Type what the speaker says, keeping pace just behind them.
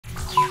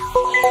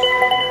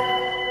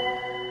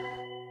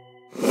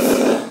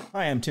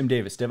I'm Tim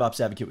Davis, DevOps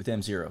Advocate with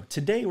M0.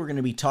 Today we're going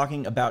to be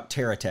talking about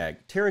Terratag.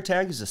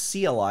 Terratag is a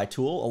CLI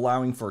tool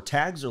allowing for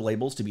tags or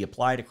labels to be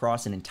applied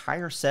across an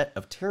entire set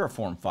of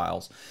Terraform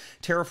files.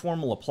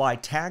 Terraform will apply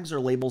tags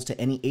or labels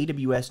to any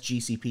AWS,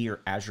 GCP,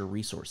 or Azure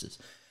resources.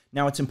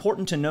 Now, it's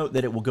important to note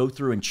that it will go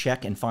through and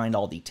check and find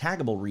all the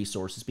taggable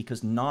resources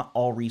because not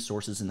all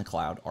resources in the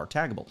cloud are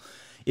taggable.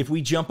 If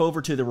we jump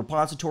over to the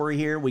repository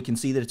here, we can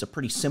see that it's a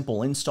pretty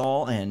simple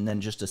install and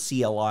then just a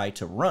CLI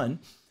to run.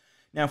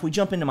 Now, if we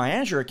jump into my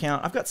Azure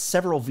account, I've got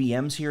several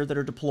VMs here that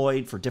are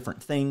deployed for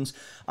different things.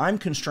 I'm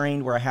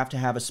constrained where I have to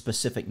have a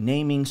specific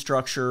naming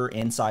structure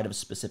inside of a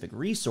specific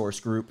resource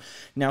group.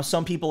 Now,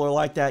 some people are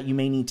like that. You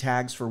may need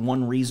tags for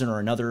one reason or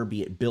another,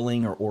 be it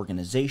billing or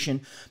organization,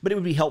 but it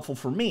would be helpful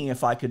for me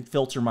if I could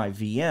filter my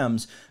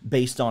VMs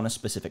based on a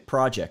specific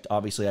project.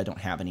 Obviously, I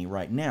don't have any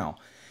right now.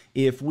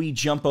 If we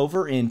jump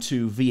over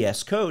into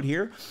VS Code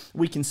here,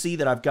 we can see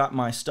that I've got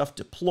my stuff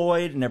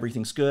deployed and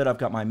everything's good. I've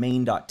got my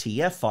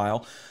main.tf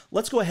file.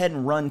 Let's go ahead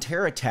and run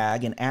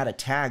Terratag and add a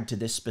tag to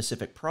this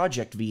specific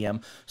project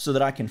VM so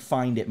that I can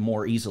find it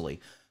more easily.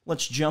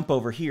 Let's jump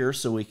over here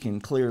so we can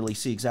clearly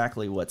see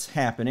exactly what's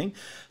happening.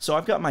 So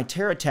I've got my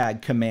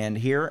Terratag command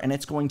here, and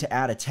it's going to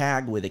add a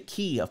tag with a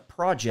key of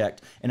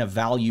project and a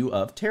value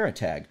of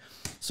Terratag.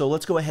 So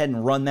let's go ahead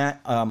and run that.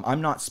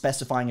 I'm not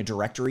specifying a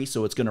directory,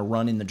 so it's going to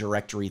run in the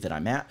directory that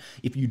I'm at.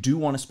 If you do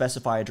want to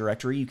specify a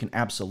directory, you can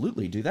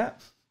absolutely do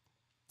that.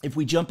 If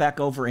we jump back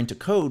over into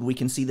code, we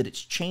can see that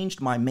it's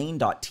changed my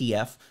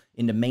main.tf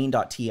into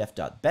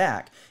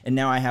main.tf.back, and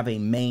now I have a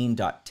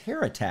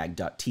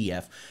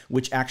main.terratag.tf,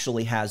 which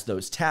actually has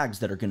those tags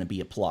that are going to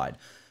be applied.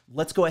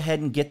 Let's go ahead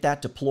and get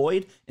that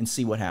deployed and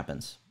see what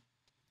happens.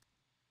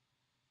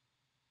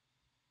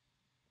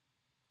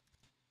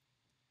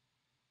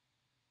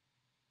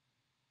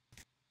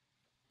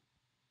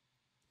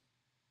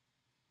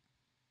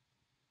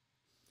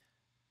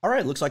 All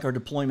right, looks like our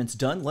deployment's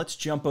done. Let's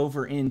jump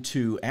over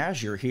into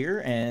Azure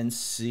here and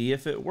see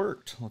if it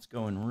worked. Let's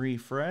go and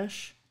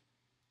refresh.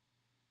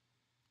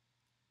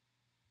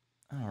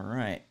 All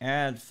right,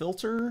 add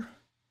filter.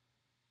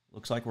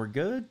 Looks like we're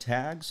good.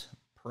 Tags,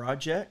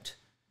 project,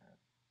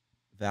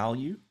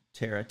 value,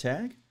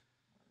 Terratag.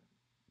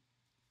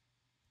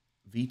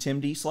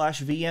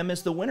 vtimd/VM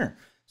is the winner.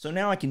 So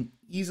now I can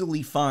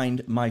easily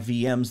find my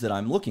VMs that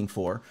I'm looking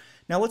for.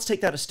 Now let's take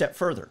that a step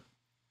further.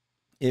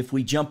 If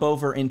we jump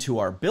over into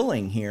our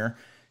billing here,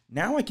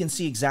 now I can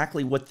see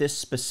exactly what this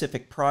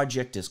specific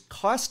project is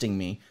costing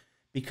me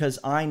because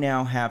I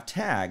now have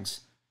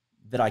tags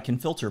that I can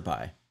filter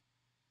by.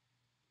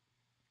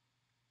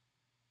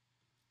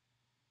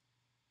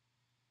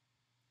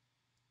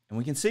 And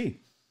we can see.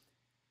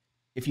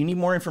 If you need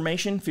more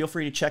information, feel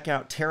free to check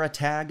out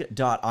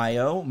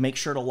terratag.io. Make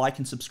sure to like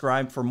and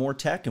subscribe for more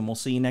tech, and we'll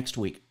see you next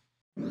week.